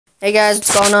Hey guys,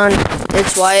 what's going on?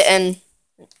 It's Wyatt and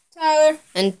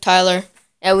Tyler.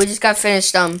 Yeah, we just got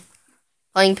finished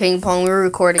playing ping pong. We were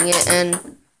recording it,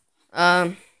 and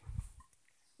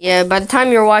yeah. By the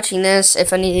time you're watching this,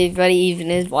 if anybody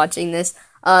even is watching this,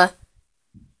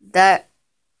 that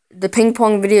the ping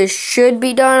pong video should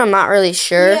be done. I'm not really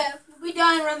sure. Yeah, we'll be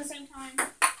done around the same time.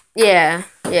 Yeah.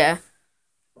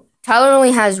 Tyler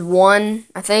only has one,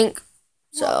 I think.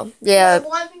 So yeah.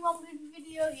 One ping pong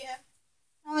video, yeah.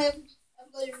 I only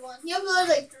uploaded one. He uploaded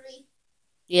like 3.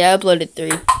 Yeah, I uploaded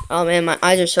 3. Oh man, my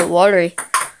eyes are so watery.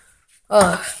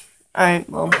 Oh, alright,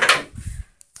 well.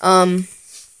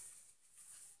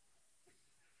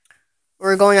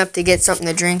 We're going up to get something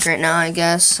to drink right now, I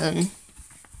guess, and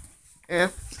yeah,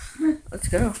 let's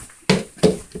go.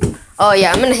 Oh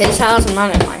yeah, I'm in his house, I'm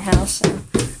not at my house. So.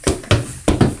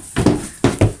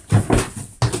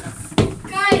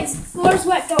 Guys, floor's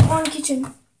wet, don't go in the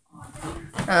kitchen.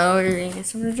 Oh, we're gonna get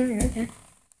something to drink, okay.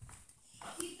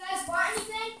 Do you guys want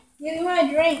anything? Yeah, we want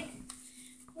a drink.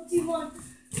 What do you want?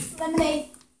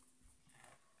 Lemonade.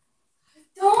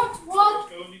 Don't walk.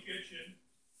 Go in the kitchen.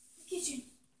 The kitchen.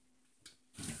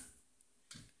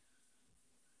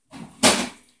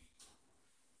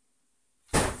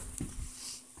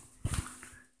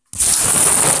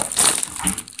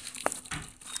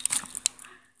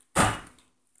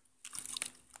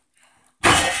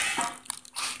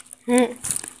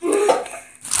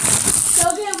 Go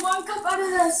get 1 cup out of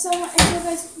the soda. If you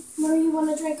guys, where you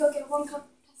want to drink, go get 1 cup.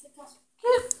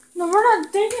 No, we're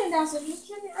not drinking it downstairs. Just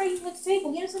get it right at the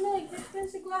table. Get something like this.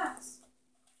 There's a glass.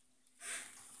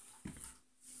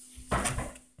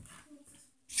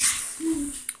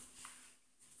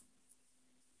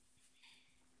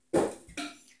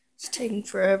 It's taking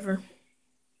forever.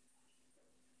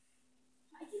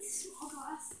 I get a small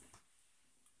glass.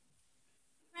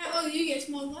 Oh, you get a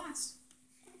small glass.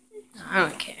 I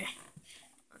don't care.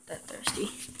 Not that thirsty.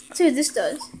 See what this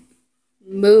does.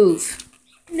 Move.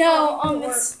 No,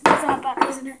 it's not bad,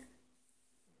 isn't it?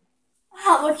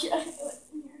 I'll look it up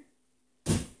in here.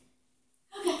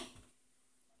 Okay.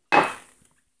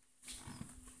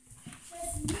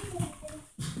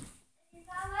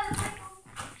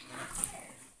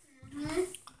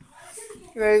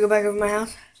 You ready to go back over my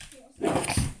house?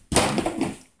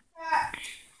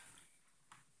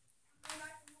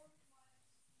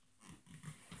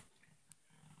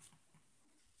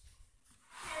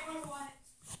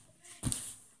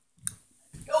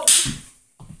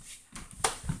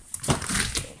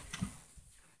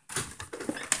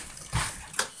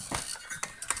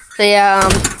 So yeah,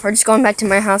 we're just going back to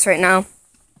my house right now.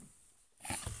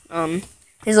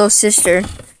 His little sister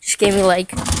just gave me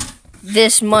like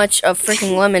this much of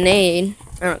freaking lemonade.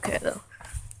 I don't care though.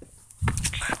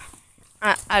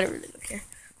 I don't really care.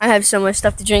 I have so much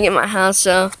stuff to drink at my house,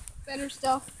 so. Better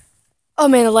stuff. Oh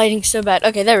man, the lighting's so bad.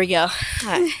 Okay, there we go.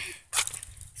 Alright.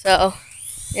 So,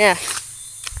 yeah.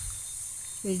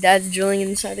 His dad's drilling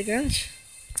inside the garage.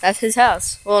 That's his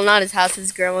house. Well, not his house,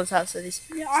 his grandma's house that he's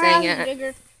staying at.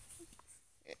 Bigger.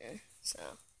 Yeah, so.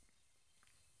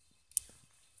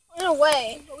 In a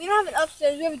way, but we don't have it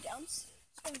upstairs. We have it downstairs.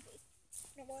 In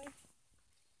a way.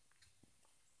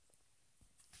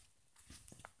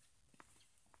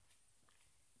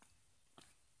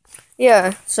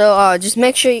 Yeah, so just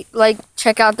make sure you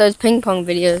check out those ping pong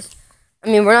videos. I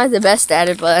mean, we're not the best at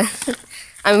it, but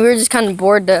I mean, we were just kind of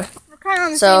bored to. We're kind of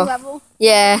on the same level.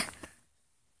 Yeah,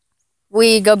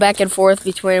 we go back and forth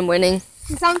between winning.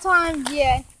 And sometimes,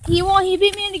 yeah, he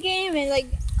beat me in the game, and like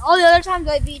all the other times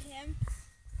I beat him.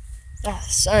 Ah,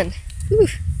 sun. Whew.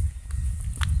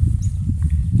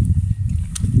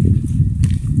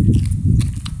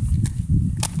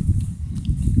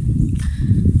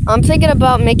 I'm thinking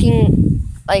about making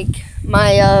like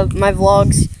my my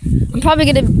vlogs. I'm probably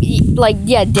gonna be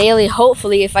daily,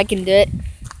 hopefully, if I can do it.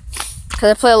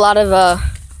 Cause I play a lot of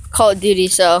Call of Duty,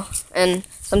 so and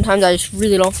sometimes I just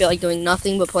really don't feel like doing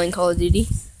nothing but playing Call of Duty.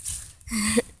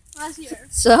 Last year.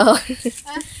 So.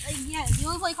 Yeah, you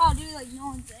only play Call of Duty like no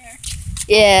one's there.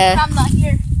 Yeah. I'm not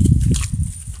here.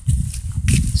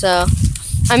 So,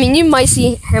 I mean, you might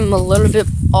see him a little bit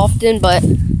often, but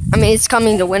I mean, it's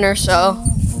coming to winter, so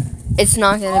it's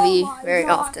not gonna be very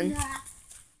often.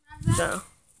 So,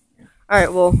 all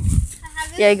right, well,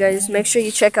 yeah, guys, make sure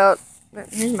you check out.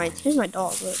 Here's my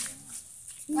dog. Look.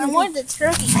 I want the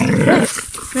turkey.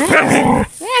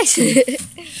 Yes.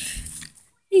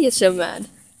 He gets so mad.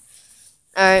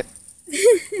 All right.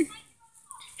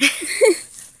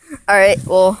 All right.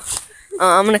 Well,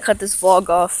 I'm gonna cut this vlog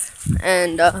off,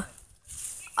 and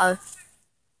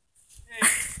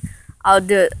I'll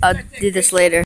do this later.